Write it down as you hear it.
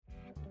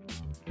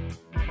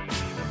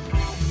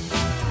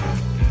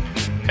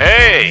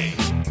Hey,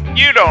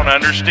 you don't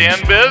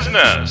understand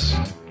business.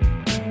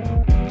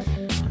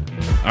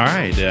 All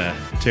right,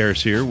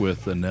 Terris here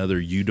with another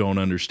You Don't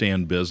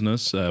Understand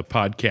Business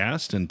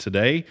podcast. And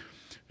today,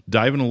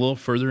 diving a little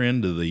further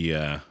into the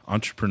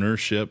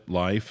entrepreneurship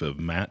life of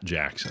Matt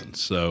Jackson.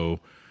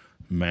 So,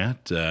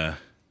 Matt, how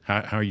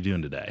are you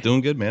doing today? Doing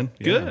good, man.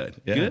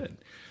 Good.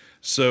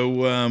 So,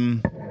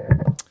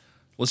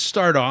 let's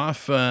start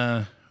off.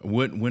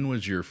 When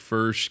was your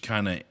first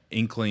kind of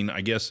inkling?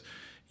 I guess,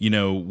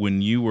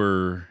 when you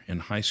were in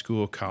high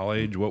school,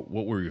 college, what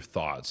were your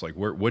thoughts? Like,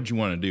 what'd you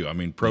want to do? I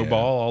mean, pro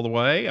ball all the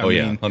way? I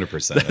mean,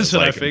 100%. That's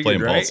what I figured,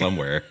 playing right? ball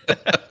somewhere.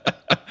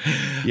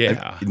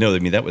 Yeah.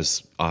 That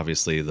was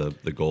obviously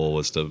the goal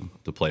was to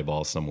play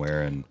ball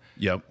somewhere. And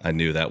Yep. I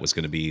knew that was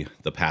going to be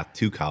the path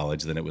to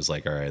college. Then it was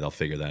like, all right, I'll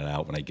figure that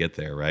out when I get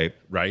there, right?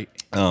 Right.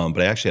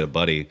 But I actually had a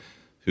buddy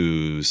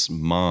whose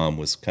mom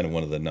was kind of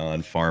one of the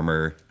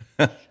non-farmer,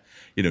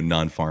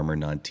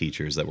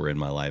 non-teachers that were in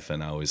my life.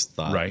 And I always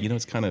thought, Right.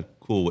 it's kind of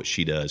cool what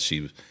she does.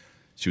 She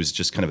was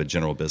just kind of a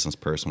general business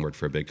person, worked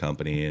for a big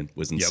company and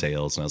was in Yep.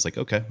 sales. And I was like,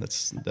 okay,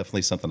 that's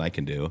definitely something I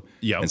can do.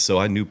 Yep. And so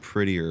I knew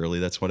pretty early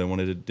that's what I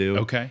wanted to do.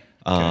 Okay.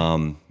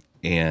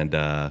 And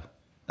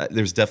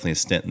there's definitely a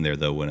stint in there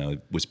though when I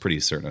was pretty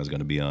certain I was going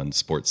to be on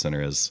Sports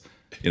Center as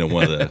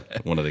one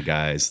of the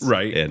guys.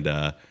 Right. And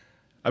I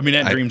mean,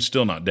 that dream's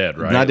still not dead,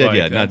 right? not dead Like,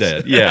 yet, not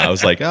dead. Yeah, I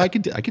was like, I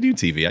could do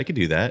TV, I could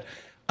do that.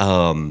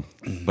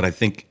 But I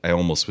think I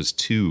almost was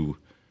too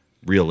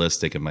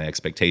realistic in my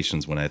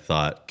expectations when I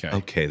thought,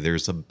 okay,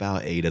 there's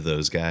about 8 of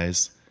those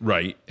guys.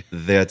 Right.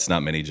 That's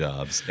not many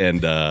jobs.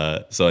 And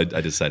so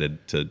I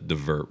decided to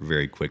divert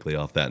very quickly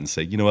off that and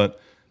say, you know what?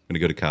 I'm going to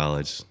go to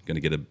college, going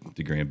to get a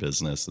degree in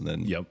business, and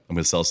then Yep. I'm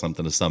going to sell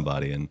something to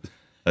somebody. And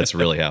that's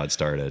really how it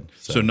started.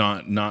 So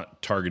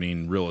not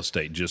targeting real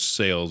estate, just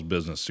sales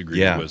business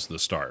degree was the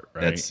start,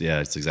 right?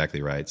 That's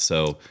exactly right.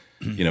 So,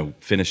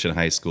 finished in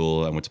high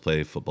school. I went to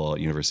play football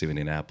at University of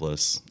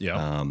Indianapolis.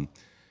 Yeah.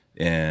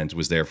 And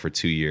was there for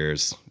 2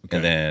 years. Okay.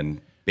 And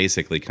then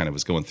basically kind of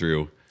was going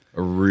through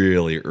a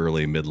really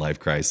early midlife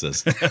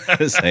crisis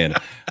saying,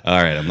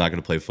 all right, I'm not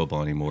going to play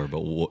football anymore, but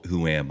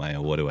who am I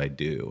and what do I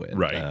do? And,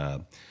 Right. I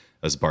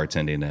was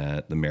bartending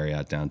at the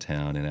Marriott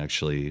downtown and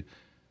actually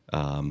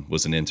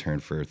was an intern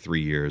for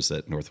 3 years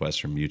at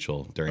Northwestern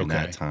Mutual during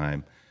that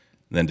time.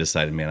 And then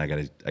decided, man, I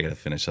got to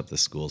finish up the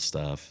school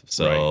stuff.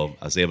 So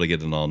I was able to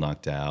get it all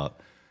knocked out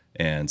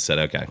and said,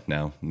 okay,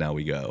 now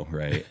we go,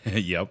 right?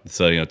 Yep.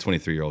 So,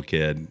 23-year-old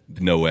kid,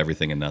 know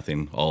everything and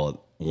nothing all at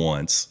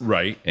once.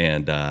 Right.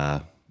 And,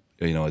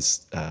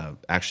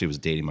 actually was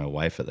dating my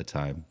wife at the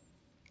time.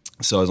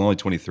 So I was only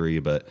 23,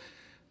 but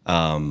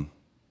I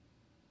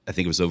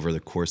think it was over the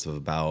course of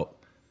about,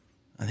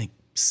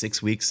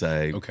 6 weeks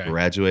I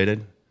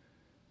graduated.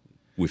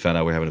 We found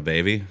out we were having a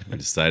baby. I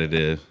decided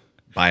to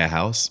buy a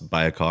house,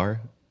 buy a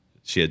car.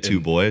 She had 2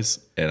 boys,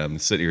 and I'm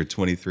sitting here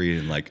 23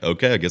 and like,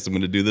 okay, I guess I'm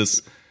going to do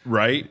this.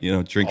 Right.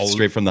 Drink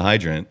straight from the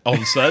hydrant. All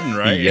of a sudden,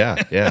 right?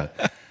 Yeah.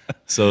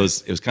 So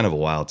it was kind of a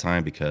wild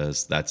time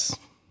because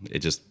it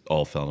just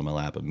all fell into my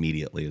lap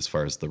immediately as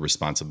far as the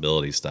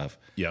responsibility stuff.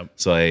 Yep.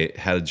 So I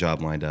had a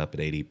job lined up at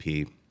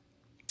ADP,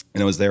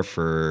 and I was there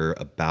for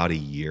about a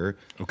year.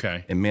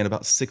 Okay. And man,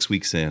 about 6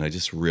 weeks in, I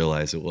just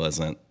realized it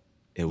wasn't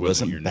bad,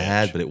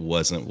 niche. but it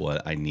wasn't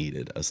what I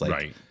needed. I was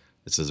like,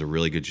 this is a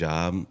really good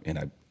job. And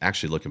I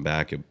actually, looking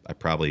back, I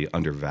probably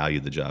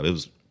undervalued the job. It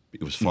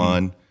was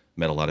fun.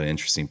 Met a lot of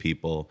interesting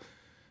people.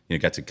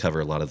 Got to cover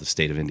a lot of the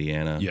state of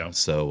Indiana. Yeah.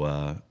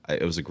 So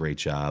it was a great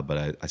job,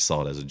 but I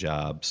saw it as a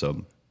job.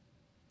 So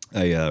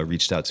I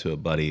reached out to a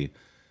buddy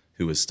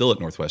who was still at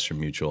Northwestern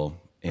Mutual,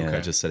 and I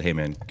just said, hey,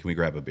 man, can we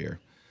grab a beer?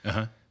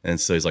 Uh-huh. And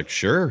so he's like,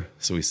 sure.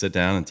 So we sit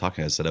down and talk,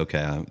 and I said,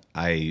 okay,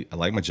 I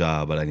like my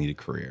job, but I need a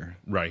career.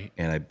 Right.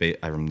 And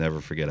I will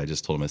never forget, I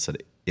just told him, I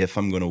said, if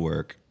I'm going to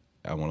work,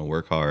 I want to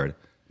work hard.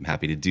 I'm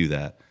happy to do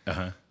that.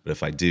 Uh-huh. But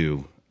if I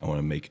do, I want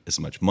to make as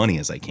much money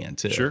as I can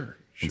too. Sure.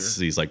 And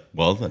so he's like,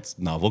 well, that's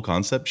a novel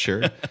concept.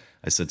 Sure.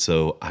 I said,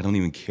 so I don't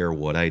even care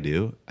what I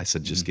do. I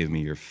said, just give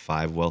me your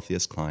 5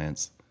 wealthiest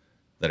clients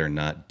that are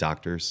not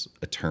doctors,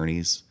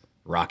 attorneys,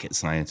 rocket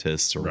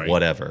scientists, or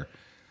whatever.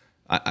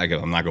 I go,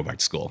 I'm not going back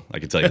to school. I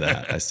can tell you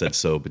that. I said,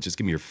 but just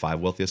give me your 5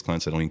 wealthiest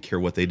clients. I don't even care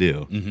what they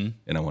do.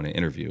 And I want to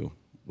interview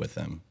with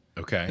them.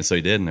 Okay. And so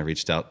he did. And I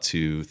reached out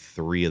to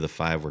 3 of the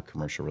 5 were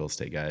commercial real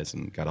estate guys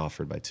and got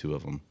offered by 2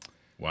 of them.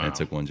 Wow. And I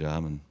took 1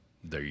 job and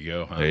there you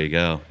go. Huh? there you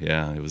go.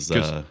 Yeah. It was,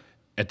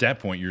 at that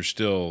point,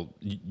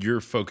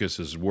 your focus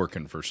is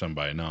working for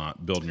somebody,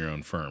 not building your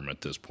own firm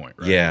at this point,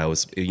 right? Yeah, it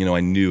was. I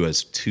knew I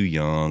was too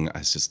young.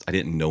 I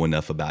didn't know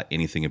enough about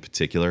anything in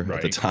particular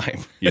at the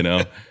time.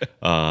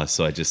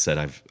 So I just said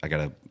I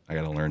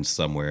gotta learn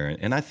somewhere.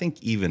 And I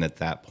think even at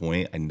that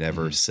point, I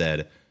never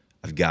said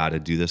I've got to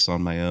do this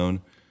on my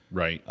own.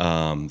 Right.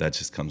 That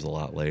just comes a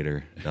lot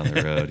later down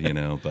the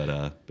road,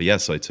 But yeah,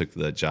 so I took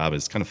the job.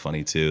 It's kind of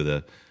funny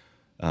too.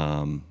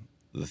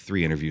 The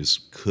 3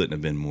 interviews couldn't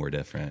have been more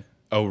different.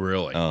 Oh,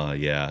 really?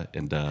 Yeah.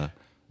 And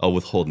I'll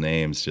withhold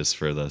names just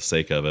for the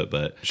sake of it,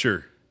 but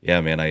sure.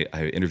 yeah, man, I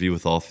interviewed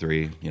with all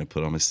three,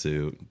 put on my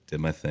suit, did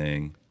my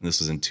thing. And this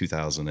was in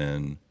 2000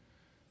 and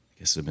I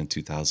guess it would have been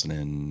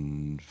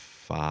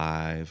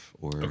 2005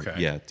 or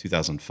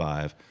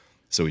 2005.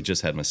 So we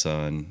just had my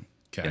son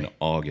in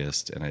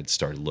August, and I'd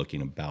started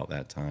looking about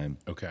that time.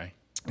 Okay.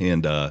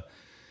 And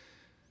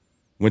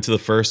went to the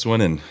first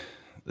one, and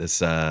this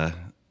the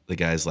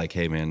guy's like,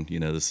 hey, man,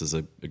 this is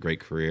a great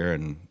career,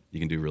 and you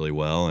can do really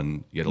well,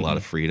 and you get a lot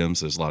of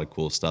freedoms. There's a lot of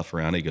cool stuff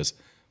around it. He goes,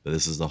 but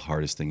this is the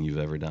hardest thing you've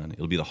ever done.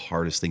 It'll be the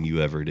hardest thing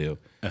you ever do.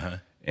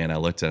 And I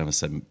looked at him and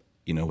said,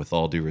 with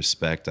all due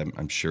respect,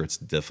 I'm sure it's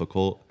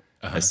difficult.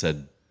 I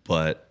said,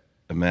 but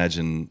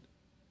imagine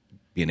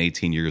being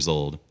 18 years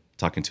old,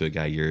 talking to a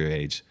guy your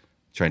age,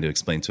 trying to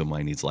explain to him why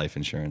he needs life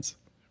insurance.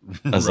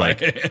 I was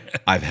like,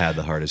 I've had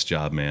the hardest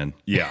job, man.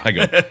 Yeah. I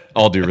go,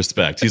 all due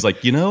respect. He's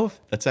like,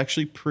 that's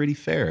actually pretty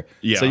fair.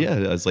 Yeah. So yeah,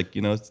 I was like,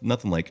 it's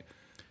nothing like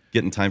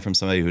getting time from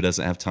somebody who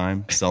doesn't have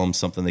time, sell them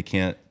something they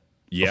can't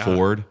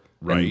afford.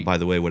 Right. And by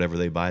the way, whatever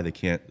they buy, they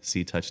can't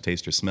see, touch,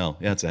 taste, or smell.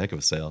 Yeah, it's a heck of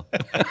a sale.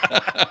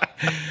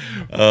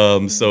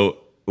 So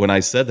when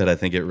I said that, I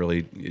think it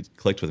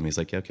clicked with him. He's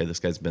like, yeah, okay,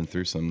 this guy's been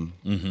through some,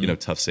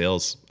 tough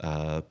sales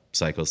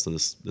cycles, so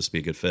this would be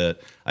a good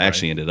fit. I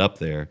actually ended up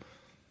there,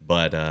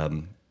 but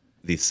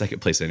the second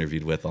place I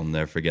interviewed with, I'll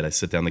never forget. I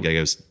sit down, the guy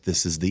goes,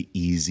 this is the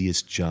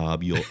easiest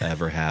job you'll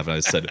ever have. And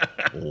I said,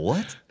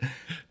 what?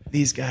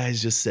 These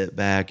guys just sit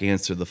back,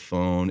 answer the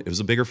phone. It was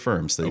a bigger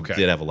firm, so they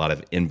did have a lot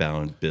of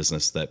inbound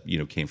business that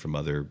came from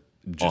other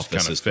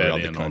offices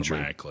throughout the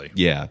country.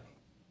 Yeah,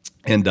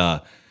 and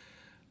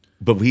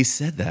but we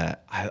said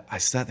that. I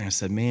sat there and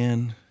said,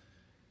 man,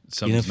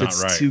 something's if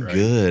it's not right, too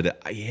good,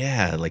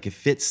 like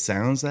if it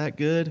sounds that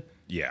good,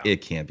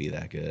 it can't be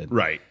that good,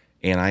 right?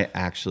 And I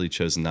actually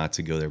chose not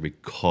to go there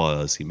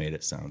because he made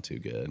it sound too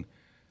good.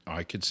 Oh,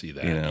 I could see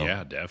that.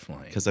 Yeah,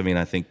 definitely. Because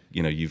I think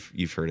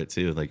you've heard it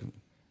too. Like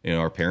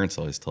our parents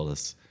always told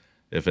us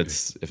if it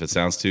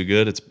sounds too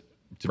good, it's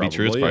to be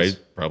true. It's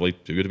probably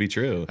too good to be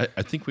true.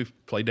 I think we've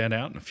played that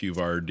out in a few of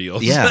our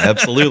deals. Yeah,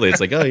 absolutely.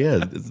 It's like, oh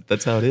yeah,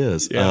 that's how it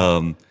is.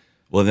 Yeah.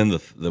 Well, then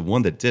the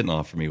one that didn't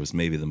offer me was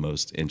maybe the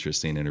most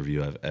interesting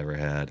interview I've ever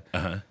had.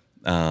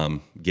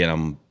 Again,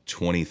 I'm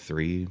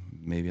 23,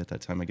 maybe at that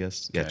time, I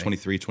guess. Yeah,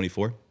 23,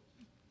 24.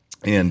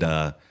 And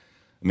I'm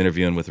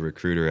interviewing with a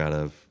recruiter out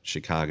of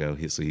Chicago.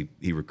 He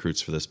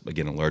recruits for this,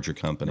 again, a larger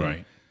company.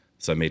 Right.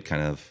 So I made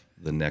kind of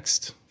the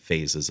next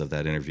phases of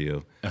that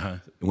interview.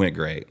 It went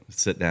great.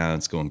 Sit down,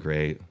 it's going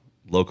great.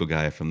 Local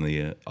guy from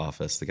the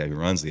office, the guy who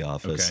runs the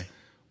office,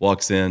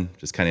 walks in,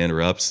 just kind of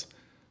interrupts,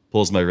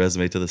 pulls my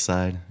resume to the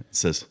side,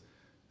 says,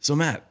 so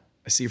Matt,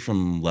 I see you're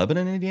from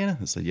Lebanon, Indiana?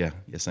 I said, yeah,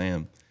 yes I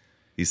am.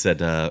 He said,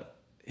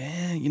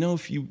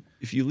 if you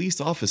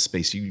lease office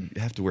space, you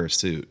have to wear a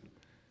suit.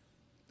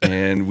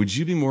 And would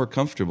you be more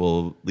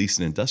comfortable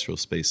leasing industrial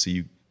space so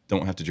you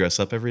don't have to dress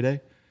up every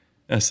day?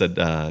 And I said,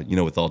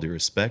 with all due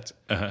respect,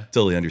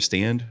 totally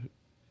understand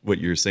what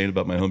you're saying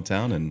about my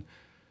hometown, and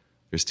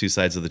there's two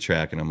sides of the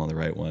track, and I'm on the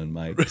right one,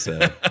 Mike. So,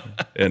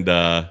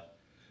 and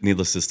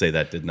needless to say,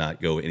 that did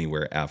not go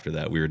anywhere after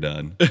that. We were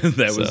done.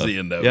 That was the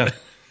end of it.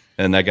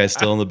 And that guy's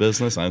still in the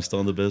business. I'm still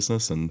in the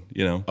business, and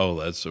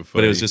Oh, that's so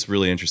funny. But it was just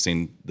really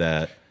interesting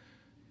that,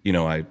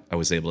 I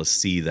was able to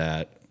see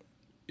that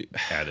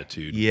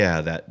attitude.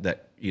 Yeah, that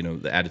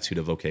the attitude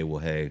of, okay, well,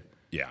 hey,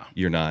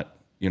 you're not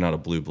a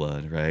blue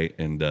blood, right?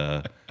 And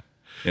I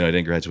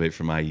didn't graduate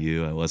from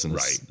IU. I wasn't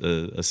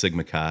a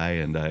Sigma Chi,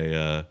 and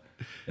I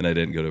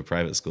didn't go to a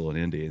private school in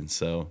Indy, and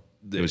so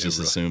it was just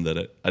assumed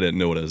that I didn't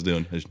know what I was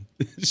doing. I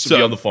should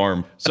be on the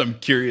farm. So I'm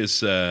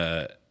curious.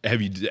 Have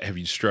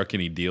you struck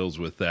any deals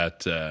with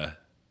that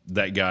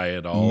guy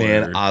at all?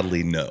 Man,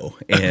 oddly, no.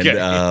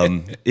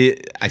 And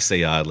I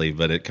say oddly,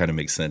 but it kind of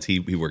makes sense. He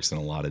works in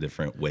a lot of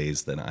different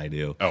ways than I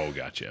do. Oh,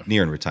 gotcha.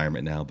 Near in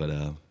retirement now, but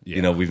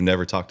we've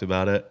never talked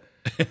about it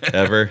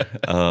ever.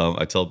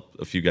 I tell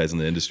a few guys in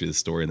the industry the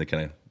story, and they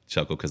kind of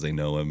chuckle because they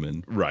know him,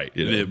 and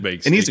it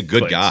makes. And he's a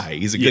good guy.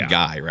 He's a good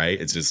guy,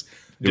 right? It's just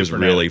it was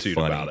really funny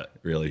about it.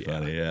 Really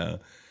funny, yeah.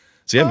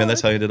 So yeah, man,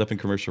 that's how I ended up in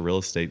commercial real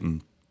estate,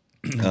 and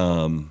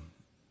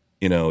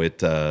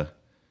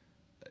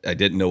I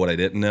didn't know what I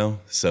didn't know,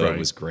 so it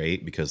was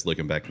great because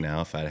looking back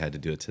now, if I had to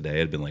do it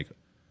today, I'd been like,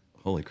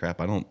 "Holy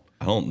crap, I don't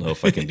know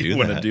if I can do that."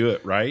 Want to do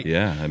it, right?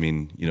 Yeah, I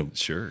mean,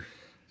 sure,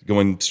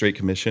 going straight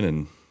commission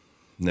and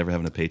never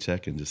having a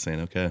paycheck and just saying,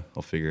 "Okay,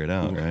 I'll figure it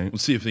out." Right? We'll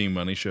see if any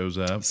money shows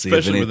up,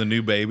 especially with a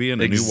new baby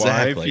and a new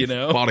wife.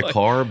 Bought a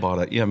car, I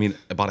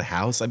bought a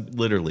house.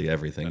 Literally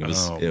everything. It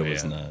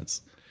was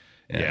nuts.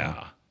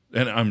 Yeah,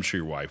 and I'm sure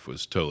your wife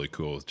was totally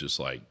cool with just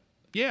like.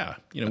 Yeah,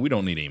 we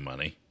don't need any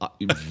money.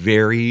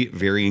 Very,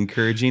 very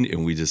encouraging,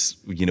 and we just,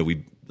 we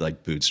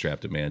like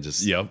bootstrapped it, man.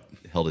 Just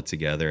held it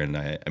together, and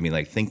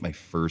I think my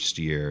first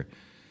year,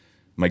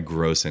 my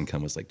gross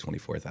income was like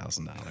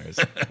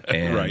 $24,000,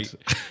 and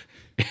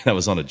and I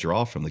was on a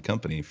draw from the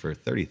company for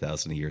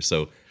 $30,000 a year,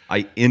 so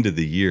I ended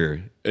the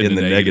year in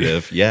the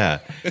negative. Yeah,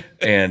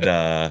 and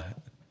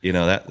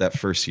that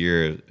first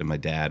year, and my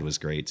dad was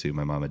great too,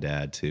 my mom and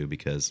dad too,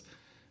 because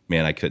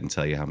man, I couldn't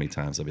tell you how many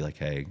times I'd be like,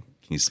 hey.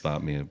 can you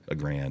spot me a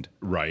grand?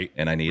 Right.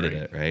 And I needed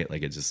it, right?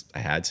 Like I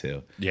had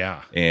to.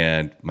 Yeah.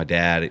 And my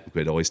dad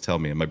would always tell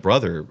me, and my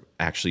brother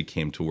actually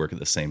came to work at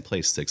the same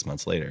place 6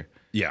 months later.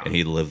 Yeah. And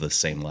he lived the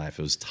same life.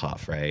 It was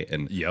tough, right?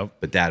 And Yep.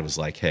 But dad was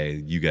like, hey,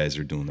 you guys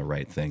are doing the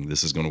right thing.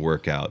 This is going to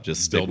work out.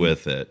 Just stick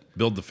with it.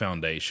 Build the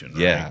foundation,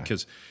 right? Yeah.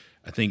 Because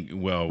I think,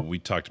 well, we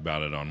talked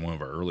about it on one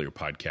of our earlier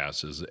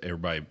podcasts, is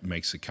everybody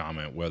makes a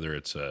comment, whether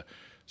it's a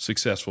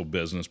successful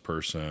business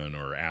person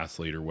or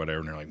athlete or whatever,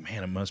 and they're like,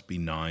 man, it must be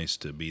nice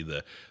to be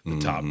the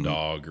top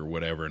dog or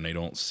whatever, and they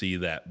don't see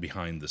that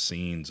behind the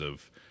scenes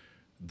of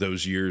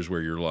those years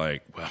where you're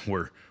like,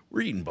 well,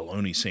 we're eating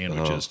bologna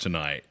sandwiches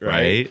tonight,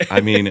 right?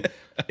 I mean,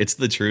 it's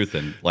the truth.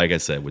 And like I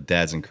said, with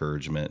dad's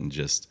encouragement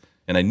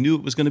and I knew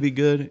it was going to be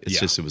good. It's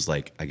just, it was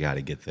like, I got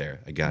to get there.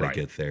 I got to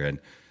get there. And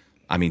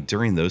I mean,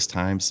 during those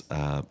times,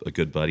 a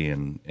good buddy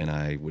and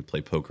I would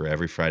play poker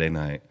every Friday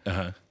night.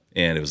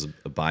 And it was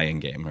a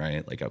buy-in game,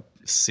 right? Like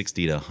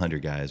 60 to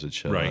 100 guys would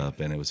show up,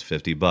 and it was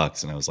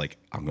 $50. And I was like,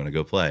 I'm going to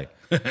go play.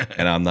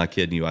 And I'm not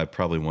kidding you. I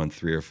probably won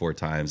 3 or 4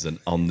 times, and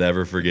I'll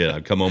never forget.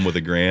 I'd come home with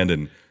 $1,000,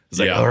 and it's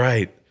like, all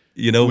right,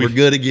 we're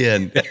good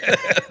again.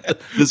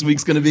 This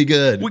week's going to be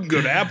good. We can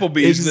go to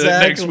Applebee's the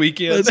next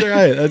weekend.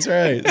 That's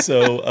right.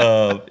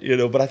 So,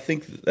 but I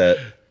think that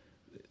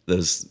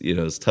those,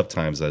 those tough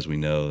times, as we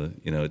know,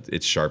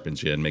 it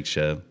sharpens you and makes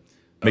you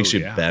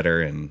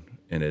better, and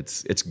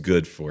it's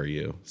good for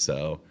you.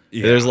 So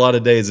there's a lot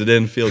of days it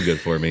didn't feel good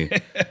for me,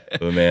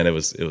 but man, it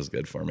was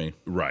good for me.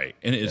 Right.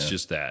 And it's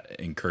just that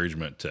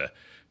encouragement to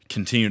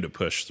continue to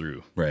push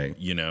through. Right.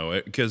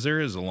 Because there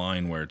is a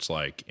line where it's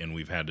like, and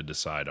we've had to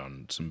decide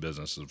on some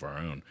businesses of our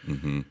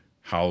own,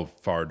 how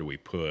far do we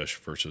push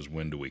versus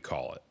when do we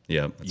call it?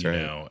 Yeah, that's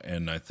right.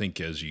 And I think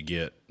as you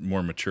get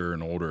more mature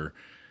and older,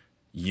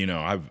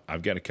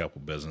 I've got a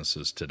couple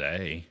businesses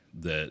today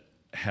that,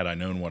 had I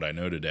known what I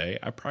know today,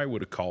 I probably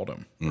would have called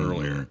them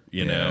earlier,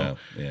 know?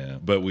 Yeah.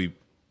 But we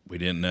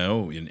didn't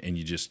know, and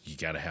you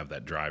got to have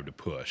that drive to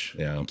push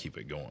and keep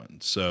it going.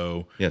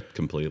 So yeah,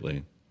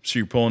 completely. So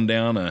you're pulling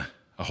down a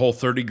whole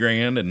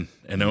 $30,000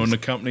 and owing the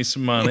company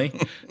some money.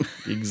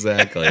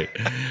 Exactly.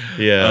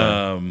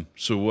 Yeah.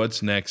 So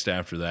what's next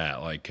after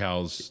that? Like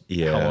how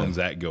long does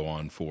that go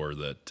on for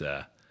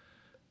that?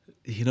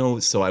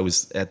 So I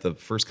was at the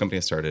first company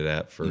I started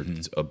at for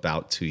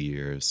about 2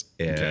 years,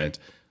 and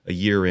a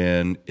year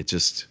in,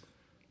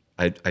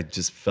 I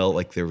just felt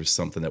like there was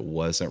something that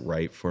wasn't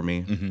right for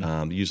me.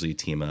 Usually you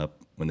team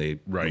up when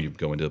you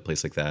go into a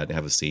place like that and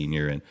have a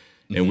senior, and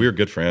we were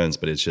good friends,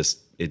 but it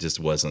just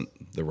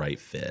wasn't the right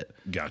fit.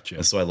 Gotcha.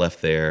 And so I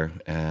left there.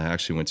 I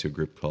actually went to a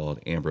group called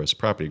Ambrose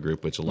Property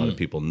Group, which a lot of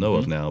people know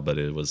of now, but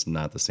it was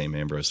not the same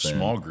Ambrose then.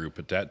 Small group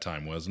at that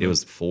time, wasn't it? It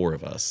was 4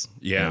 of us.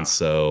 Yeah. And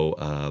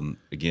so,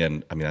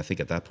 again, I mean, I think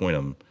at that point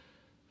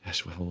how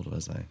old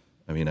was I?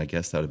 I mean, I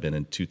guess that would have been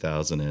in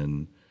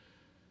 2000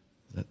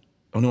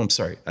 oh no, I'm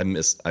sorry. I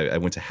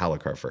went to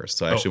Halicar first.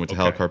 So I actually went to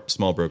Halicar,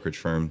 small brokerage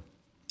firm,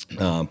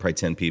 probably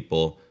 10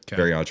 people,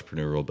 very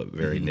entrepreneurial, but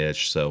very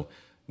niche. So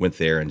went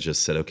there and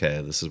just said,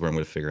 okay, this is where I'm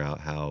going to figure out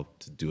how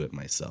to do it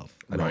myself.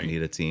 I don't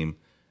need a team.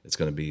 It's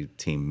going to be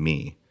team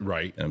me.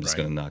 Right. And I'm just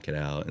going to knock it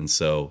out. And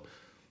so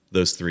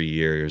those 3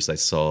 years I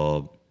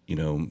saw,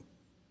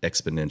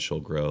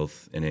 exponential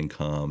growth in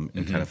income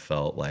and kind of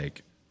felt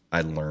like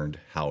I learned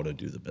how to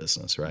do the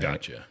business, right?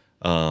 Gotcha.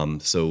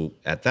 So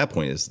at that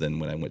point is then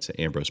when I went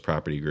to Ambrose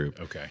Property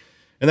Group. Okay.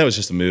 And that was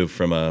just a move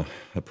from a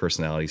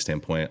personality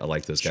standpoint. I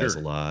like those guys a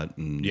lot.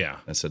 And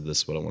I said, this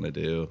is what I want to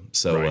do.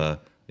 So,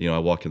 I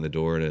walk in the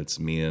door and it's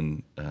me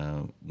and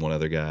one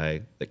other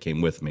guy that came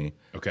with me.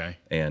 Okay.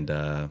 And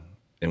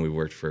we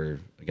worked for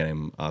a guy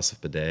named Asif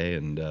Bade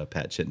and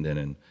Pat Chittenden,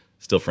 and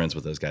still friends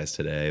with those guys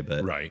today.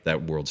 But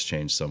that world's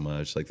changed so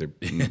much. Like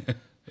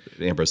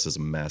Ambrose is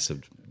a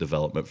massive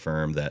development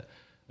firm that,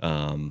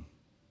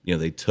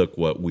 they took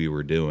what we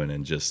were doing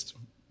and just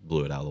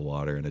blew it out of the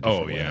water in a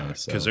different way. Oh, yeah,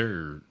 because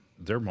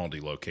they're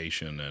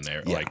multi-location and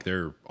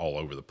they're all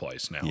over the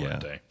place now,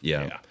 aren't they?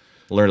 Yeah.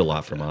 Learned a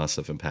lot from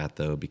Asif and Pat,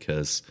 though,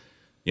 because,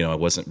 I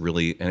wasn't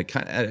really, and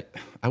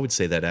I would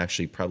say that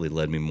actually probably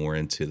led me more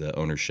into the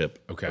ownership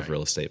of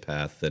real estate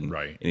path than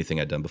anything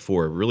I'd done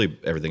before. Really,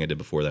 everything I did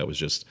before that was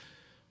just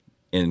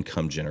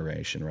income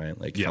generation, right?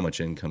 Like how much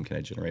income can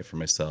I generate for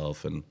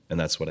myself? And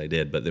that's what I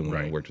did. But then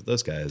when I worked with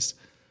those guys,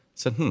 I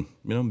said,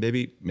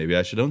 maybe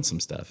I should own some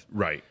stuff.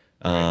 Right.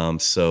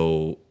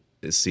 So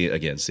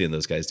seeing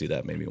those guys do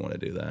that made me want to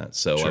do that.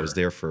 So I was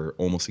there for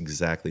almost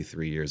exactly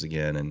 3 years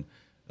again. And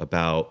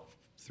about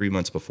 3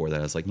 months before that,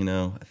 I was like,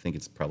 I think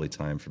it's probably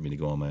time for me to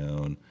go on my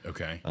own.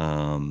 Okay.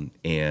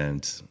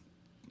 And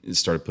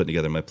started putting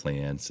together my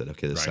plan. Said,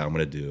 okay, this is how I'm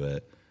going to do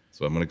it.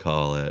 So I'm going to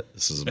call it.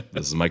 This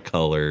is my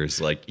colors.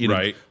 Like,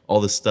 all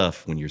this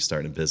stuff when you're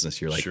starting a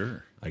business, you're like,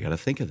 I got to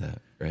think of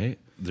that, right?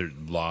 There's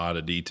a lot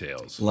of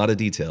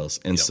details.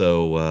 And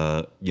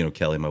so,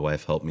 Kelly, my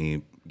wife, helped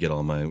me get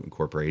all my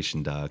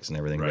incorporation docs and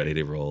everything ready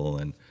to roll.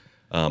 And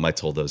I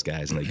told those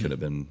guys, and they could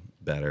have been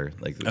better.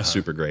 Like,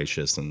 super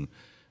gracious and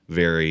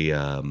very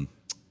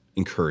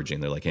encouraging.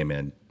 They're like, hey,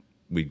 man,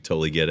 we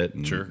totally get it,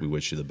 and we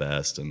wish you the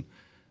best. And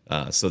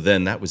So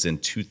then that was in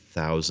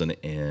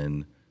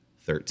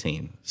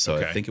 2013. So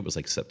Okay. I think it was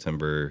like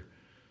September,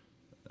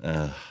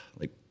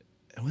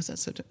 was that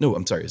September? No,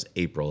 I'm sorry. It was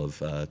April of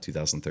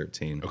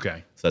 2013.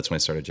 Okay. So that's when I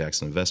started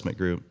Jackson Investment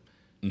Group.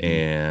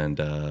 And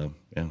then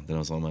I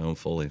was on my own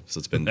fully. So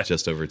it's been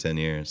just over 10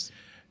 years.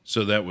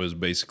 So that was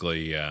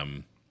basically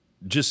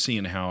just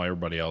seeing how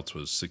everybody else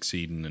was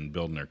succeeding and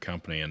building their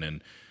company. And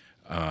then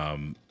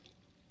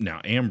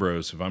now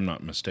Ambrose, if I'm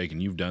not mistaken,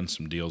 you've done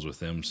some deals with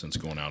them since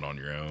going out on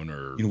your own,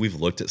 or We've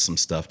looked at some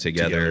stuff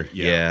together.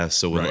 Yeah.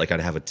 So when, Right. I'd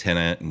have a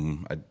tenant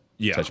and I'd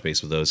Yeah. touch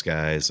base with those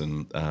guys.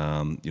 And,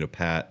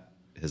 Pat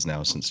has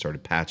now since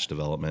started patch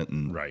development.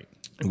 And right.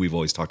 we've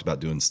always talked about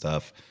doing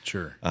stuff.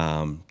 Sure.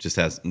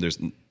 There's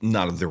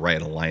not the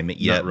right alignment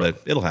yet, really.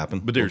 but it'll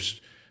happen. But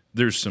there's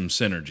some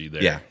synergy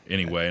there Yeah.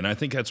 anyway. And I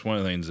think that's one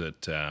of the things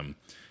that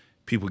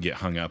people get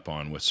hung up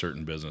on with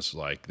certain businesses.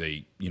 Like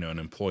an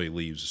employee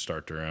leaves to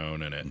start their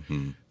own,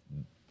 and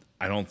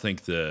I don't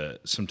think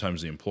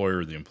sometimes the employer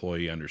or the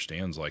employee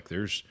understands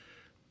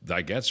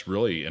that's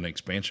really an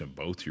expansion of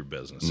both your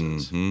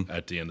businesses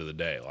at the end of the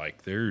day.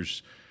 Like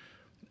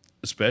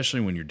especially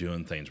when you're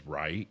doing things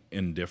right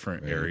in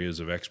different areas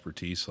of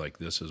expertise, like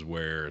this is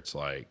where it's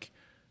like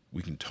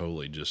we can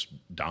totally just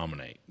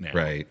dominate now.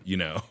 Right.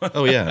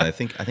 Oh yeah. And I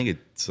think at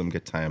some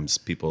good times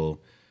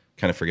people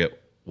kind of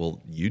forget, well,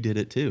 you did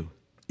it too.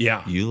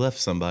 Yeah. You left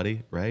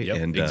somebody, right? Yep,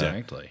 And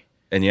exactly.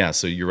 And yeah,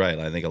 so you're right.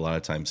 I think a lot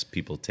of times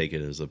people take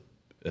it as a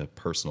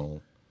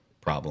personal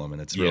problem,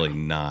 and it's really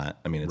not.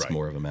 I mean, it's Right.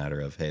 more of a matter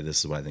of, hey, this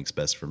is what I think's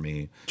best for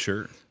me.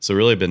 Sure. So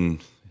really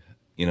been,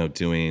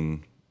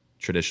 doing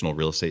traditional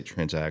real estate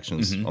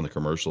transactions on the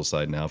commercial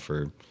side now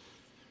for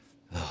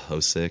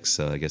 06.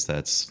 So I guess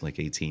that's like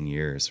 18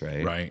 years,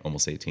 right? Right.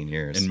 Almost 18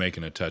 years. And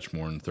making a touch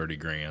more than 30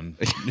 grand.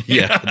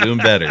 yeah, doing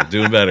better,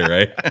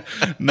 right?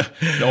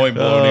 Only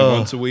blowing him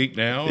once a week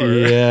now. Or?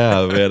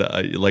 Yeah,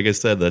 man. Like I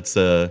said, that's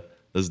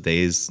those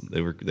days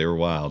they were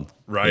wild.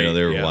 Right,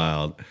 They were yeah.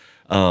 wild.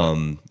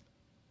 So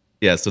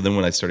then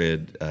when I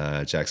started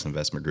Jackson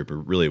Investment Group,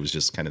 it was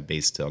just kind of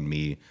based on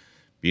me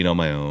being on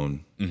my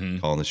own,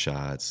 calling the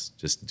shots,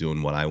 just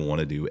doing what I want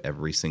to do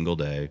every single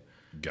day.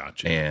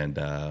 Gotcha. And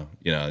I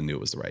knew it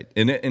was the right.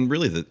 And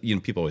really,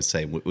 people always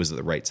say, was it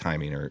the right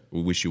timing, or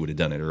we wish you would have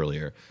done it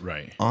earlier.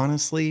 Right.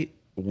 Honestly,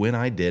 when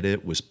I did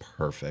it was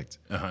perfect.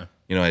 Uh-huh.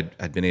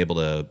 I'd been able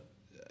to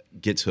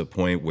get to a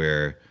point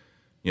where,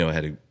 I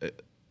had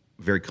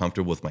very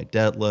comfortable with my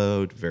debt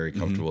load, very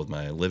comfortable with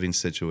my living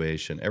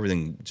situation.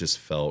 Everything just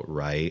felt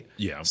right.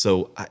 Yeah.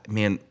 So,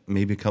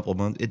 maybe a couple of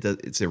months,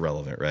 it's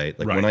irrelevant, right?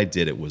 Like Right. when I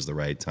did it was the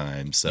right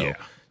time. So,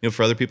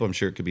 for other people, I'm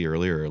sure it could be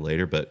earlier or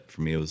later, but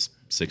for me, it was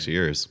 6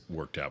 years.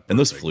 Worked out perfect. And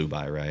those flew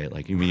by, right?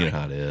 Like, you know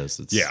how it is.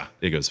 Yeah.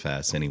 It goes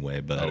fast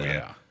anyway. But,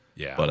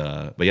 Yeah.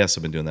 But yes,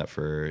 I've been doing that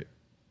for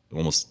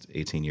almost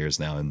 18 years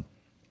now. And,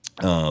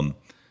 I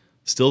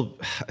still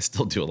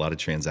do a lot of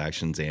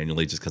transactions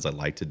annually just because I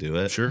like to do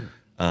it. Sure.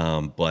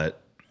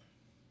 But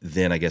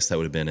then I guess that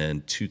would have been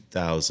in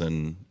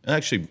 2000.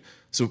 Actually,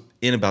 so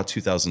in about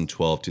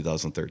 2012,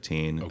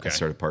 2013, Okay. I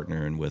started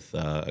partnering with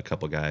a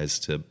couple guys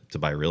to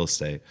buy real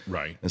estate.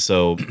 Right. And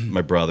so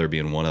my brother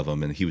being one of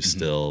them, and he was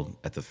still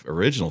at the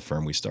original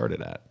firm we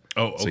started at.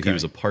 Oh, So he okay.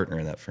 was a partner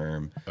in that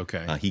firm.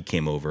 Okay. He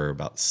came over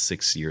about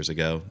 6 years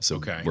ago. So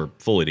Okay. we're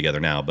fully together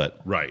now, but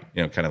Right.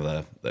 kind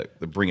of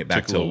the bring it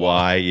back Took a to a little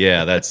why.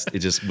 Yeah, it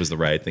just was the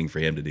right thing for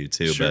him to do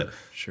too. Sure, But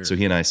sure. so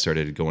he and I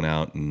started going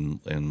out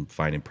and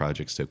finding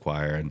projects to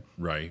acquire, and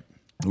Right.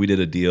 we did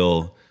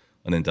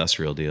an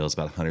industrial deal. It's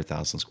about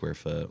 100,000 square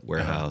foot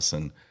warehouse,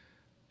 and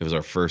it was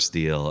our first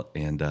deal.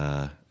 And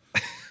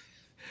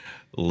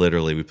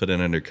literally, we put it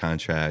under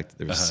contract.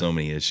 There was so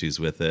many issues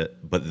with it,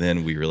 but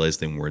then we realized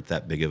they weren't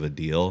that big of a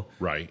deal.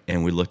 Right.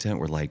 And we looked at it,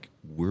 we're like,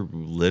 we're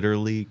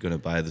literally going to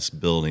buy this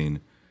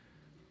building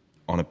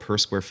on a per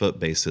square foot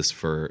basis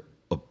for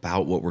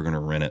about what we're going to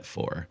rent it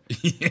for.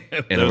 And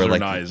Those we're are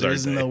like, nice,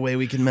 there's aren't they? no way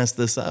we can mess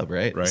this up,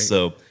 right? Right.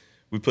 So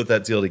we put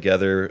that deal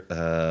together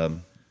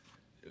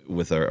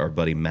with our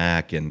buddy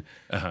Mac, and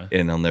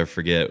I'll never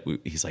forget,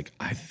 he's like,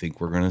 I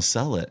think we're going to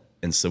sell it.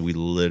 And so we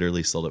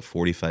literally sold it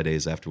 45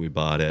 days after we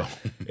bought it.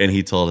 And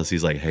he told us,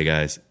 he's like, hey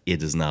guys, it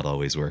does not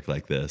always work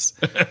like this.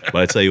 But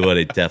I tell you what,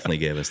 it definitely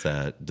gave us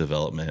that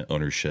development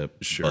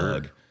ownership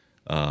bug.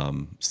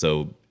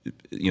 So,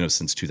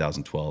 since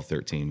 2012,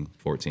 13,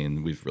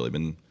 14, we've really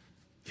been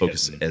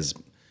focused as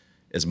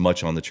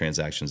much on the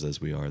transactions as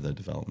we are the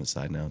development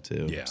side now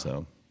too. Yeah.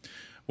 So,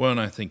 Well,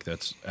 and I think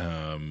that's,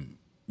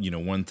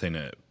 one thing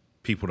that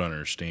people don't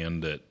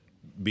understand, that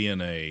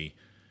being a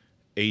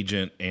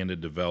agent and a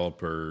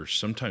developer,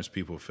 sometimes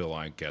people feel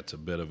like that's a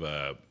bit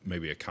of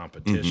maybe a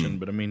competition,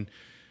 but I mean,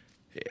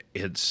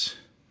 it's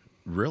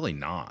really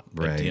not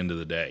at Right. the end of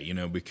the day,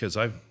 because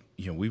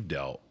we've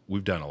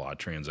done a lot of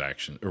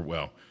transactions,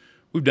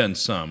 we've done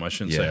some, I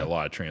shouldn't say Yeah. a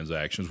lot of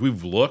transactions.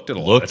 We've looked at a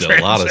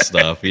lot of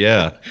stuff.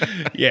 Yeah.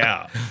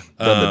 Yeah.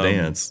 Done the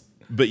dance.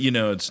 But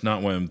it's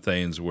not one of them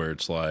things where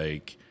it's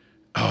like,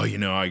 oh,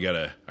 I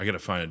gotta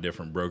find a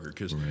different broker,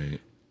 because Right.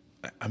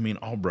 I mean,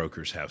 all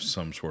brokers have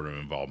some sort of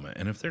involvement,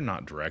 and if they're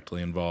not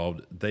directly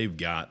involved, they've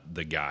got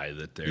the guy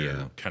that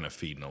they're kind of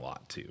feeding a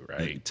lot to,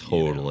 right?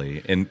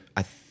 Totally. And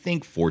I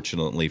think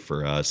fortunately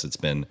for us, it's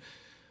been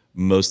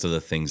most of the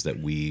things that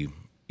we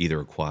either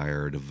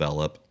acquire or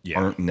develop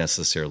aren't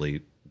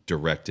necessarily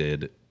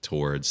directed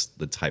towards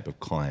the type of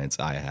clients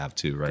I have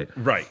too, right?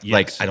 Right.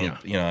 Yes, like I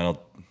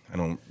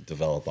don't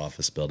develop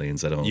office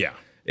buildings. I don't. Yeah.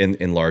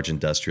 In large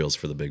industrials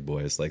for the big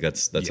boys, like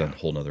that's a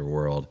whole nother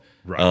world.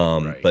 Right.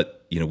 Right.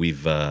 But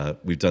we've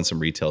done some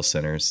retail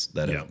centers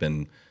that have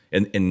been,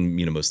 and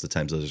most of the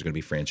times those are going to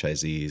be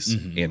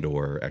franchisees and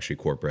or actually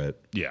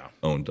corporate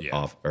owned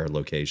off our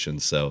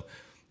locations. So,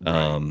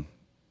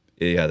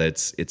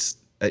 it's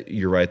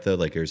you're right though.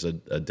 Like there's a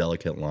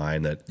delicate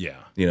line that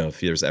if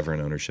there's ever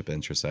an ownership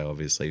interest, I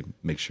obviously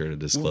make sure to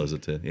disclose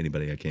it to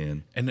anybody I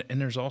can. And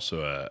there's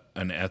also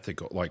an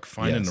ethical, like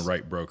finding the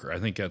right broker. I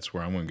think that's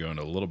where I'm going to go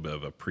into a little bit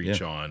of a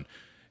preach on.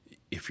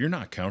 If you're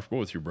not comfortable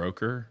with your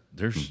broker,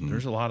 there's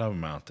a lot of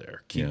them out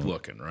there. Keep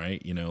looking,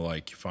 right?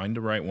 Like find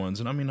the right ones.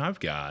 And I mean,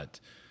 I've got,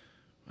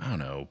 I don't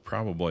know,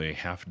 probably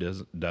half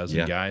a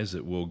dozen guys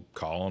that will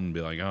call and be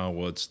like, oh,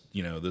 well, it's,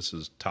 this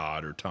is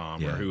Todd or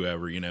Tom or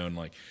whoever, and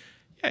like,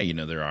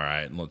 they're all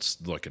right, and let's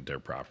look at their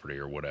property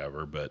or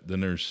whatever. But then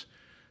there's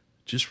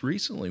just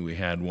recently we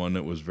had one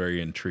that was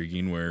very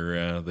intriguing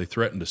where they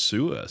threatened to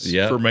sue us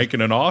for making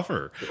an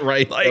offer.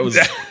 Right. Like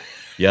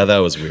that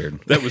was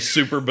weird. That was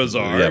super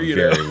bizarre.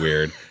 Very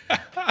weird.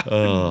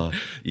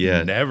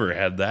 Never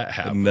had that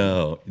happen.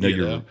 No,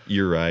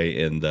 you're right.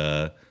 And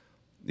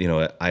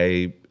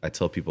I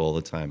tell people all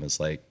the time, it's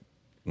like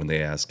when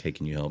they ask, hey,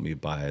 can you help me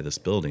buy this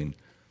building?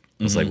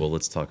 I was like, well,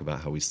 let's talk about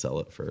how we sell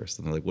it first.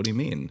 And they're like, what do you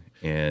mean?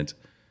 And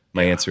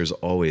my answer is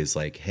always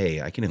like,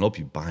 hey, I can help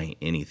you buy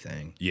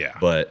anything. Yeah.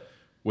 But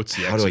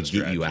how do I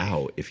get you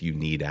out if you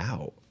need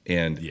out?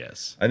 And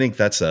I think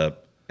that's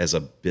as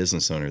a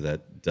business owner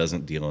that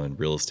doesn't deal in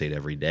real estate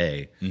every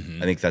day,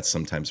 I think that's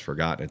sometimes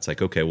forgotten. It's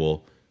like, okay,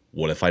 well,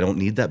 what if I don't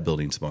need that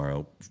building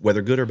tomorrow,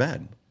 whether good or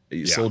bad?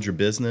 You sold your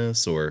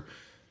business or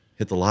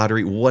hit the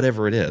lottery,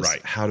 whatever it is.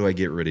 Right. How do I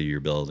get rid of your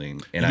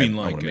building? And I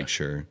want to make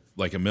sure.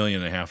 Like $1.5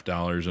 million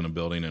in a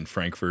building in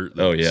Frankfurt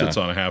that sits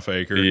on a half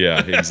acre.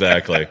 Yeah,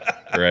 exactly.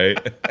 Right.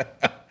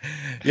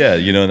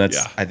 And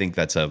that's I think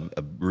that's a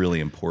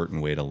really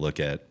important way to look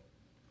at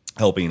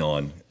helping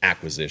on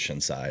acquisition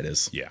side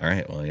is all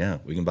right, well,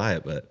 we can buy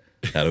it, but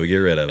how do we get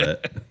rid of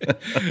it?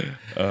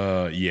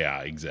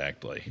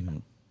 Exactly.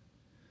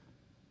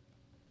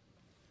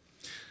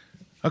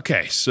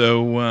 Okay,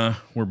 so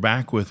we're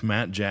back with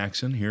Matt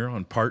Jackson here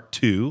on part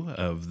 2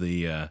 of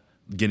the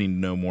getting to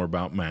know more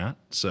about Matt.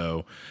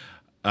 So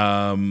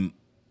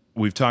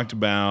we've talked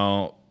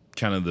about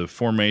kind of the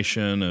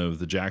formation of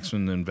the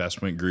Jackson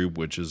Investment Group,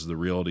 which is the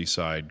realty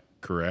side,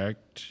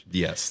 correct?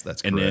 Yes,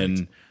 that's correct. And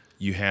then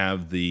you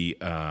have the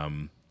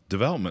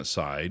development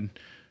side.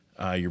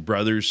 Your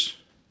brother's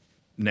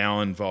now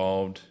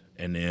involved.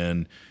 And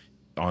then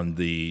on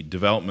the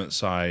development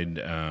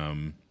side,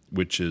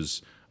 which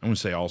is, I'm going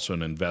to say also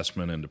an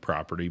investment into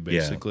property,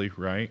 basically,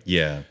 right?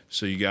 Yeah.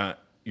 So you got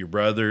your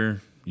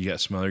brother, you got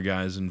some other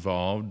guys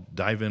involved.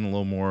 Dive in a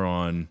little more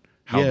on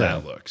how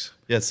that looks.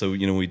 Yeah, so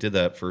we did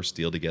that first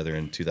deal together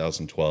in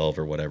 2012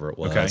 or whatever it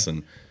was,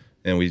 and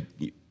we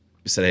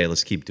said, hey,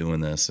 let's keep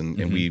doing this,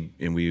 and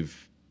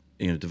we've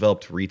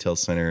developed retail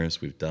centers.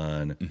 We've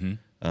done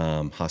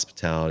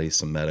hospitality,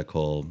 some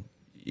medical,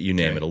 you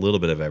name it, a little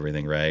bit of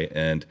everything, right?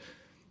 And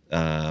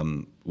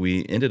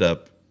we ended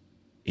up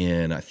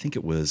in, I think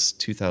it was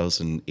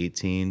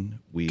 2018,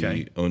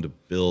 we owned a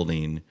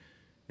building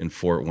in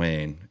Fort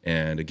Wayne,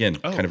 and again,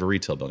 kind of a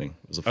retail building.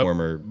 It was a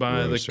former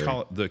by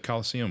the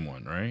Coliseum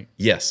one, right?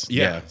 Yes.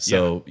 Yeah.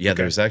 So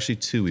there's actually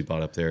 2 we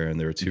bought up there, and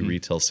there were 2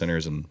 retail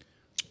centers, and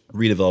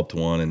redeveloped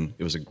one, and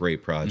it was a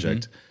great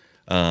project.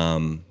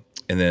 And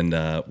then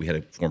we had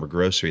a former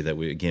grocery that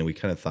we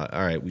kind of thought,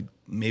 all right, we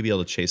may be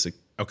able to chase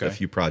a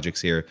few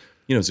projects here.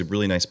 It's a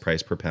really nice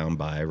price per pound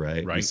buy,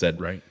 right? We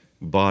said,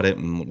 bought it,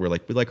 and we're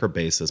like, we like our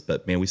basis,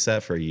 but man, we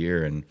sat for a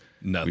year, and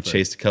we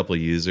chased a couple of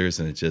users,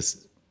 and it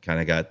just kind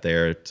of got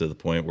there to the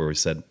point where we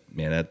said,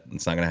 man,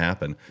 it's not going to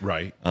happen.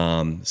 Right.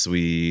 So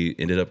we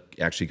ended up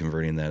actually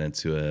converting that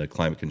into a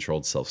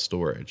climate-controlled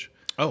self-storage.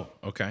 Oh,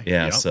 okay.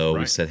 Yeah, so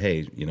we said,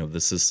 hey,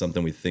 this is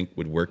something we think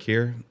would work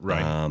here.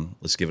 Right.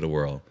 Let's give it a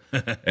whirl.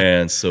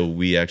 And so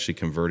we actually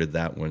converted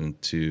that one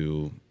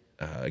to,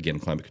 again,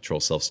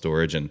 climate-controlled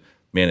self-storage, and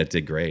man, it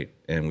did great.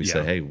 And we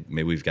said, hey,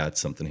 maybe we've got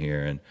something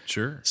here. And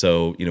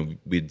so,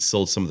 we'd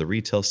sold some of the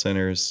retail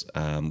centers.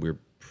 We were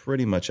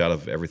pretty much out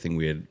of everything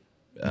we had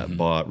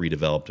bought,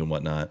 redeveloped, and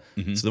whatnot.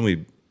 So then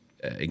we,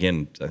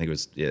 again, I think it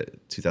was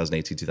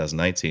 2018,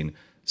 2019,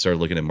 started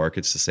looking at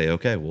markets to say,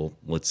 okay, well,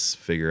 let's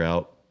figure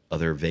out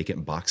other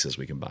vacant boxes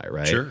we can buy,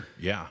 right? Sure,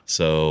 yeah.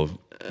 So,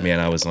 man,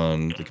 I was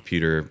on the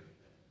computer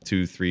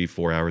 2, 3,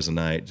 4 hours a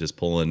night just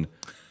pulling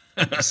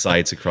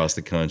sites across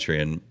the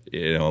country, and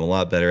I'm a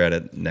lot better at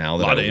it now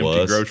than I was. A lot of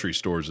empty grocery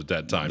stores at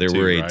that time. There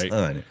were a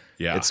ton.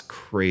 Yeah, it's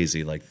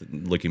crazy. Like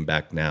looking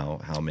back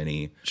now, how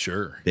many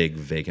big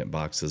vacant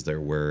boxes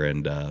there were,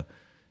 and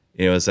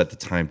it was at the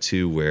time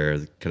too where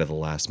kind of the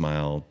last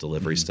mile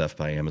delivery stuff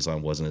by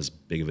Amazon wasn't as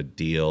big of a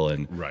deal,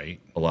 and Right.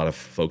 a lot of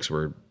folks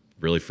were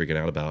really freaking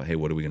out about, hey,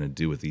 what are we going to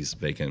do with these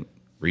vacant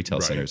retail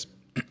Right. centers?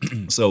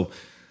 So,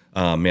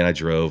 man, I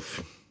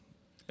drove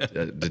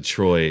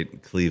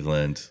Detroit,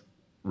 Cleveland,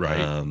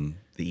 Right.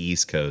 the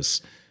East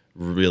Coast,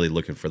 really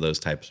looking for those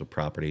types of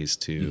properties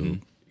to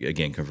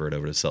again convert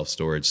over to self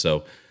storage.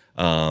 So,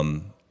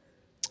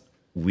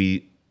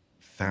 we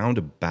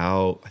found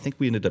I think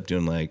we ended up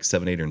doing like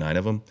 7, 8, or 9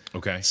 of them.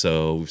 Okay.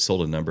 So we've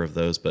sold a number of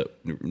those, but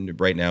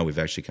right now we've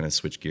actually kind of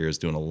switched gears,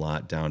 doing a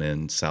lot down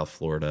in South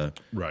Florida,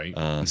 Right.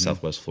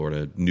 Southwest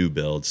Florida, new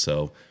builds.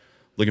 So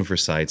looking for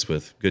sites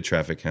with good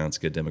traffic counts,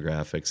 good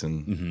demographics,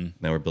 and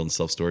now we're building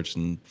self-storage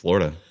in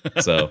Florida.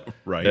 So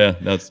Right. yeah,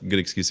 now it's a good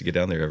excuse to get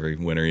down there every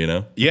winter,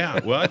 Yeah,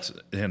 well,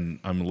 and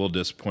I'm a little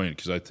disappointed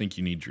because I think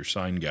you need your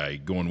sign guy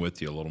going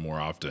with you a little more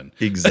often.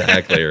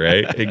 Exactly,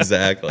 right?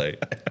 Exactly.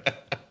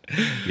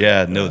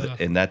 Yeah, no,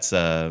 and that's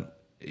so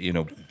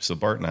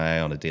Bart and I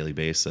on a daily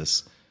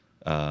basis,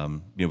 we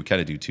kind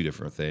of do 2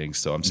 different things.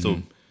 So I'm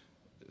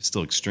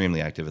still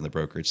extremely active in the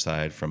brokerage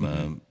side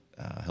from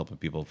helping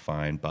people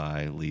find,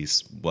 buy,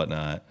 lease,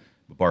 whatnot.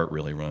 Bart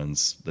really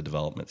runs the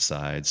development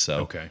side.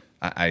 So Okay.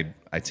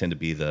 I tend to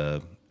be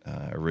the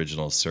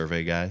original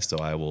survey guy. So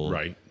I will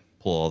Right.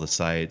 pull all the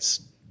sites,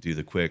 do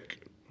the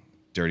quick,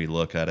 dirty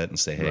look at it, and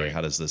say, hey, Right.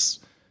 how does this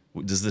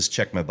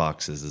check my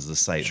boxes? Is the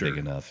site Sure. big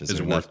enough? Is there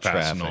it enough worth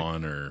passing traffic?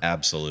 on or-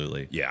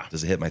 Absolutely. Yeah.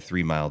 Does it hit my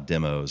 3-mile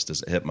demos?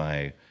 Does it hit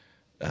my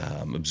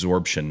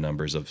absorption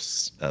numbers of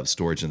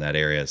storage in that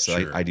area? So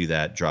Sure. I do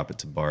that, drop it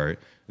to Bart,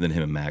 and then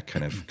him and Mac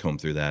kind of comb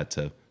through that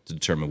to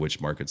determine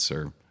which markets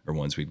are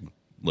ones we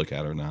look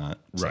at or not.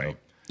 So, Right.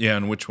 Yeah,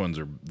 and which ones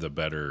are the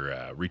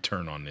better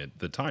return on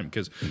the time?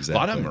 Because a lot of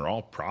Exactly. them are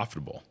all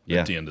profitable Yeah.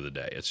 at the end of the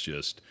day. It's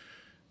just,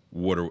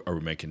 what are we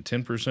making,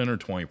 10% or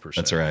 20%?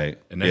 That's right.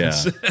 And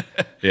that's,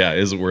 Yeah,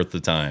 is it worth the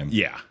time?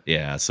 Yeah.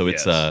 Yeah. So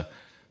it's Yes.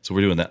 so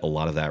we're doing a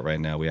lot of that right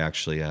now. We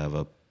actually have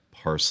a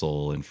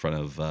parcel in front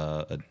of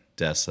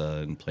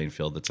Odessa in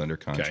Plainfield that's under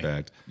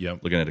contract. Yep.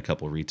 Looking at a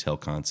couple of retail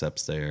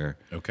concepts there.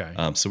 Okay.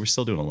 So we're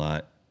still doing a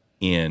lot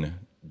in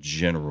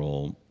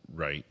general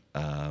right.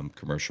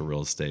 commercial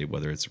real estate,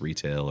 whether it's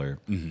retail or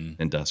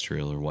Mm-hmm.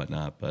 industrial or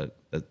whatnot. But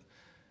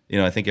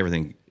I think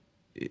everything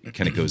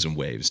kind of goes in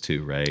waves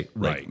too, right?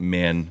 Right. Like,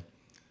 man,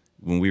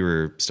 when we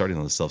were starting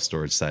on the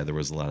self-storage side, there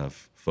was a lot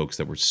of folks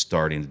that were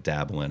starting to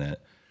dabble in it.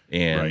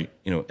 And, Right.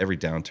 Every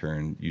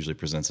downturn usually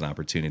presents an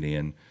opportunity.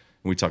 And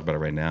we talk about it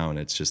right now, and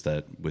it's just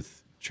that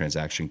with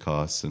transaction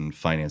costs and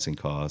financing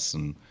costs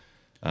and,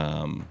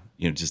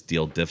 just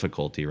deal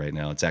difficulty right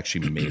now, it's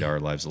actually made our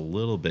lives a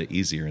little bit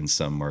easier in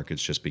some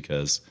markets just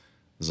because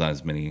there's not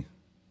as many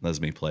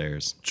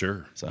players.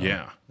 Sure. So,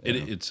 yeah.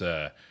 It's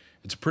a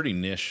pretty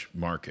niche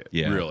market,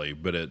 Yeah. really.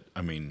 But it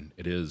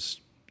is,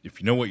 if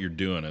you know what you're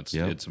doing, it's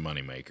Yep. it's a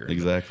moneymaker.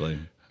 Exactly.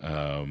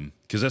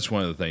 Because that's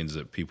one of the things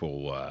that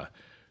people,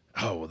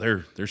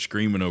 they're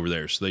screaming over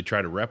there, so they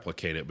try to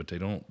replicate it, but they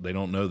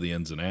don't know the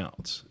ins and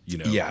outs.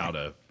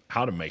 Yeah.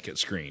 How to make it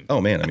scream.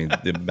 Oh man, I mean,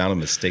 the amount of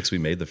mistakes we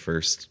made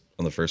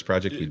on the first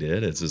project we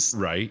did, it's just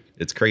Right.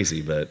 It's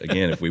crazy. But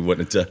again, if we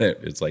wouldn't have done it,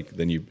 it's like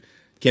then you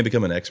can't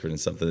become an expert in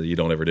something that you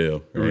don't ever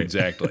do. Right?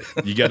 Exactly.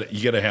 You got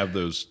to have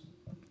those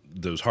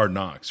hard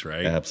knocks,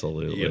 right?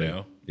 Absolutely.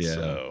 Yeah.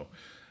 Yeah.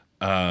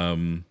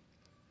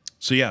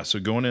 So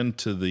going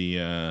into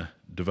the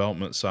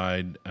development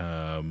side,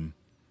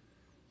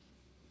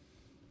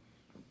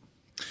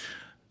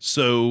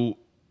 so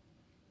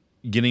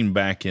getting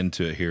back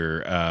into it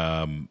here,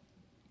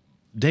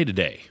 day to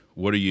day,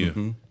 what are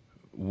you?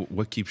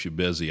 What keeps you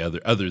busy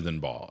other than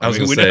ball? I was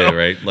mean, gonna we say, know-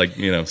 right?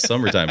 Like,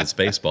 summertime, it's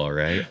baseball,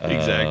 right?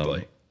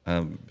 Exactly.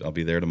 I'll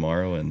be there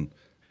tomorrow and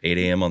 8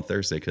 a.m. on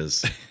Thursday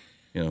because,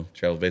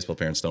 travel baseball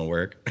parents don't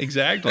work.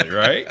 Exactly,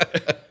 right?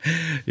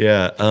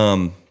 Yeah.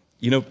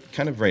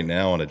 Kind of right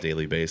now on a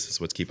daily basis,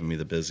 what's keeping me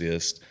the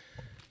busiest,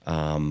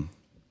 I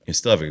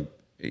still have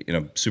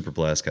super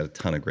blessed, got a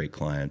ton of great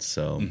clients.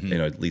 So,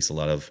 at least a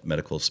lot of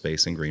medical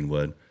space in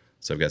Greenwood.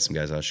 So I've got some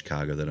guys out of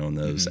Chicago that own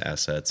those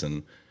assets,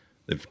 and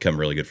they've become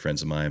really good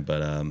friends of mine.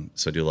 But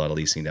so I do a lot of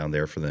leasing down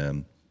there for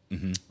them.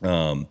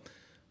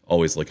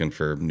 Always looking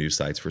for new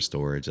sites for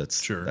storage.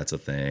 That's a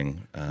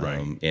thing. Right.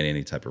 And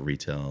any type of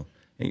retail.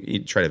 And you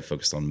try to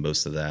focus on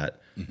most of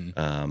that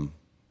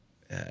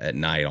at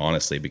night,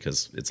 honestly,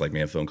 because it's like,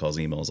 man, phone calls,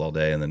 emails all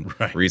day, and then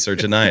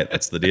research at night.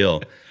 That's the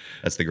deal.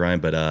 That's the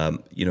grind. But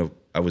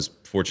I was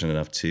fortunate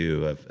enough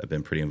too. I've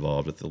been pretty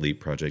involved with the LEAP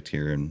project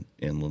here in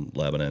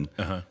Lebanon.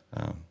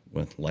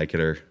 With like it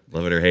or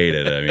love it or hate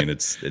it, I mean,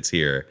 it's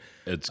here.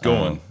 It's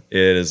going. It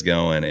is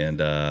going,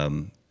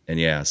 and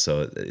yeah,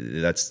 so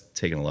that's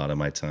taken a lot of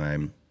my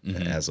time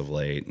as of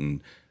late.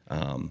 And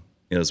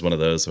it's one of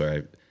those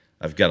where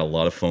I've got a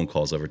lot of phone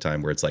calls over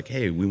time where it's like,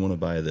 hey, we want to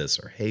buy this,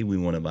 or hey, we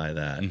want to buy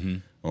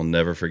that. I'll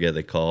never forget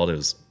they called. It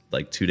was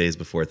like 2 days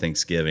before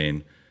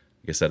Thanksgiving.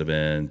 I guess I'd have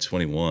been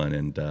 21,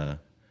 and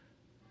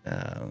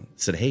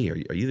said, hey,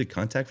 are you the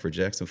contact for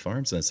Jackson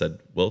Farms? And I said,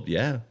 well,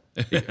 yeah.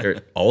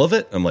 All of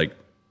it? I'm like,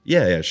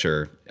 Yeah,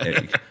 sure.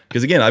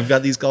 Because again, I've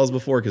got these calls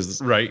before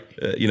because Right.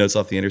 it's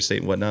off the interstate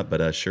and whatnot.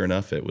 But sure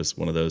enough, it was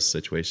one of those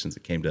situations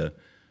that came to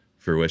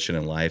fruition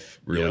in life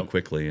really Yep.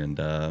 quickly, and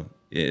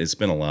it's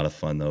been a lot of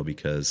fun though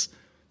because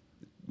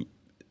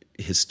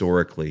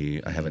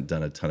historically I haven't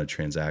done a ton of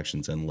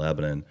transactions in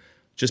Lebanon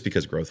just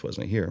because growth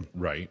wasn't here,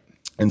 Right.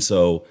 and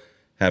so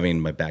having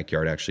my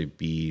backyard actually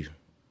be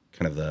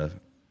kind of the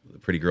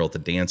pretty girl at the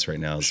dance right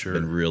now has Sure.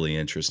 been really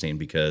interesting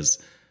because.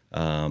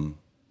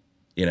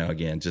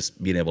 Again,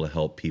 just being able to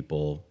help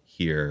people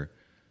here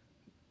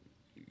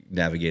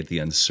navigate the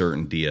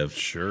uncertainty of,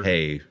 Sure.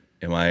 hey,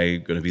 am I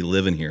going to be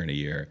living here in a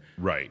year?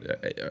 Right.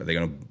 Are they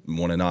going to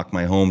want to knock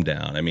my home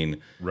down? I mean,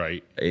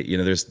 Right.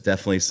 there's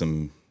definitely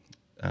some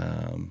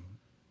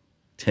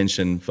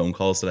tension phone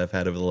calls that I've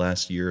had over the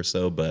last year or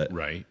so, but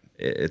Right.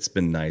 it's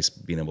been nice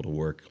being able to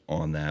work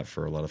on that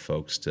for a lot of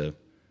folks to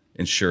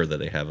ensure that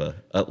they have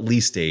at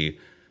least a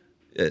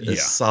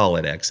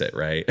solid exit,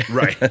 right?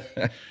 Right.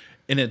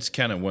 And it's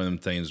kind of one of them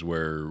things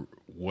where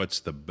what's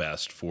the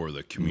best for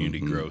the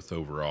community growth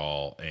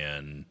overall,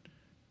 and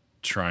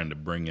trying to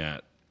bring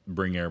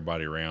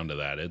everybody around to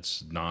that.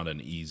 It's not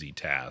an easy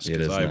task. It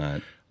is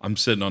not. I'm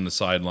sitting on the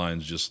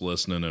sidelines just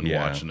listening and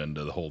Yeah. watching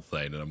into the whole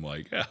thing, and I'm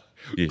like,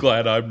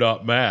 glad I'm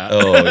not Matt.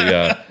 Oh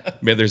yeah,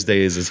 man. There's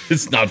days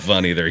it's not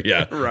fun either.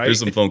 Yeah, Right. There's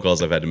some phone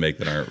calls I've had to make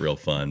that aren't real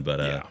fun, but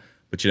Yeah.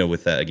 but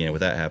with that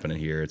happening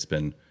here, it's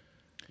been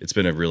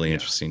a really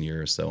interesting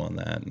year or so on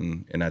that,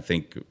 and I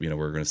think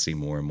we're going to see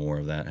more and more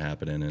of that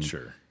happening, and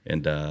Sure.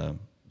 and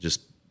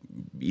just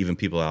even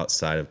people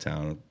outside of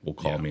town will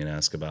call me and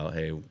ask about,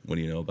 hey, what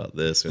do you know about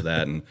this or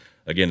that, and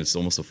again, it's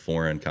almost a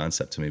foreign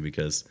concept to me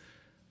because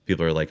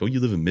people are like, oh, you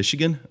live in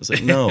Michigan? I was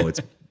like, no, it's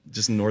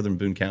just in northern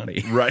Boone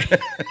County. Right.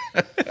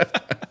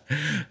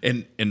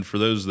 And for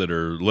those that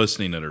are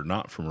listening that are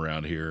not from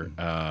around here,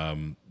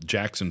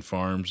 Jackson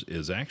Farms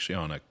is actually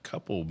on a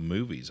couple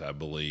movies, I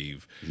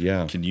believe.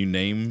 Yeah. Can you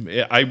name?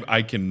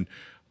 I can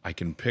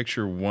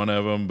picture one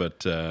of them,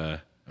 but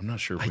I'm not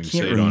sure if we can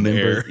say it on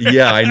air.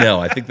 Yeah, I know.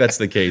 I think that's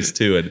the case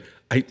too. And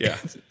I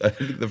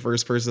think the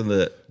first person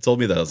that told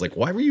me that, I was like,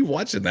 why were you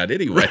watching that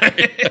anyway?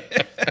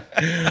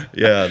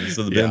 Yeah.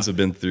 So the bins have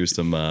been through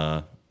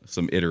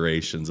some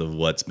iterations of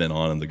what's been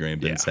on, and the grain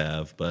bins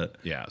have. But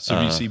Yeah. So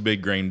if you see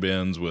big grain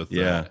bins with,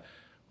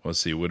 let's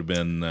see, it would have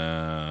been,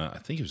 I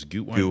think it was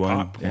Gootwine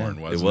popcorn,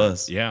 yeah, wasn't it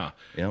was. Yeah.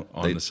 Yep.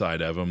 On the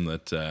side of them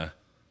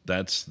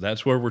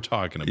that's where we're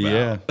talking about.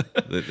 yeah,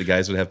 the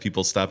guys would have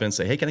people stop in and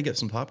say, hey, can I get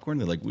some popcorn?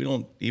 They're like, we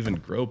don't even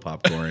grow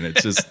popcorn.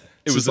 It's just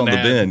It was just on an the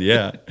ad. bin.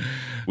 Yeah.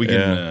 We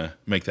can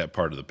make that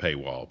part of the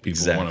paywall.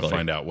 People want Exactly. to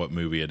find out what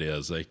movie it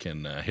is, they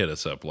can hit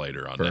us up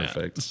later on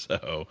Perfect.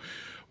 that. So,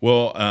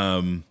 well,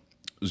 it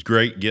was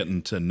great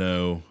getting to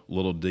know a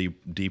little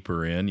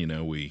deeper in.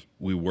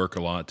 We work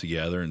a lot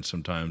together, and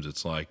sometimes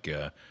it's like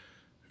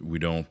we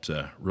don't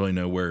really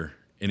know where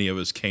any of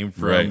us came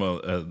from Right.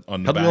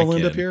 on the How back do we all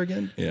end end. up here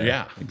again?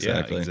 Yeah,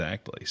 exactly.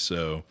 exactly.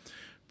 So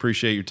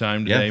appreciate your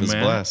time Yeah, today, it was a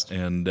Matt. blast.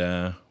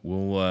 And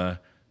we'll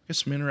get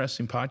some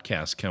interesting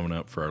podcasts coming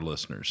up for our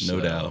listeners. No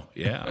So, doubt.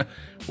 Yeah.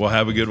 Well,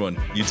 have a good one.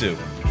 You too.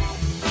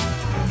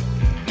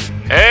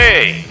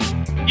 Hey,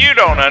 you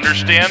don't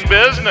understand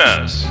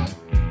business.